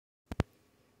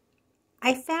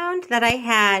I found that I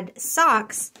had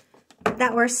socks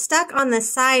that were stuck on the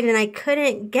side and I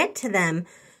couldn't get to them.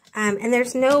 And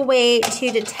there's no way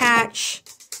to detach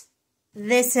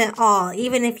this at all.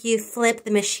 Even if you flip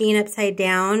the machine upside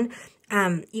down,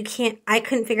 you can't, I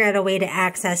couldn't figure out a way to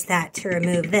access that to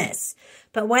remove this.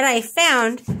 But what I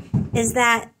found is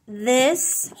that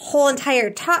this whole entire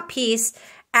top piece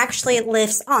actually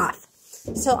lifts off.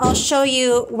 So I'll show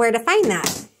you where to find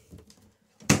that.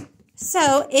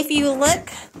 So if you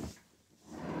look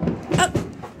up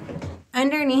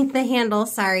underneath the handle,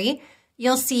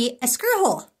 you'll see a screw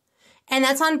hole. And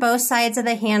that's on both sides of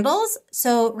the handles,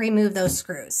 so remove those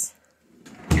screws.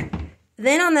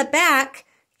 Then on the back,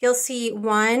 you'll see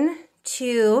 1,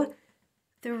 2,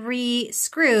 3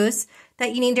 screws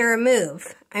that you need to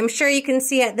remove. I'm sure you can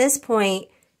see at this point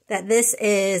that this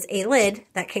is a lid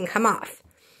that can come off.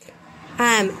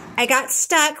 I got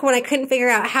stuck when I couldn't figure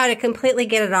out how to completely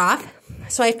get it off,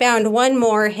 so I found one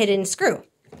more hidden screw.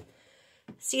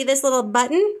 See this little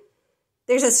button?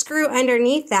 There's a screw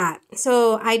underneath that.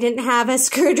 So I didn't have a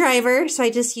screwdriver, so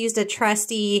I just used a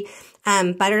trusty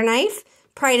butter knife,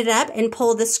 pried it up, and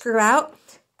pulled the screw out.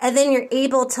 And then you're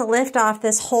able to lift off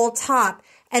this whole top,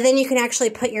 and then you can actually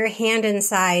put your hand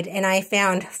inside. And I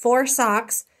found 4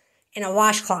 socks and a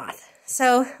washcloth.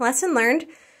 So lesson learned.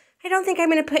 I don't think I'm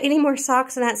going to put any more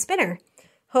socks in that spinner.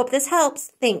 Hope this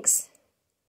helps. Thanks.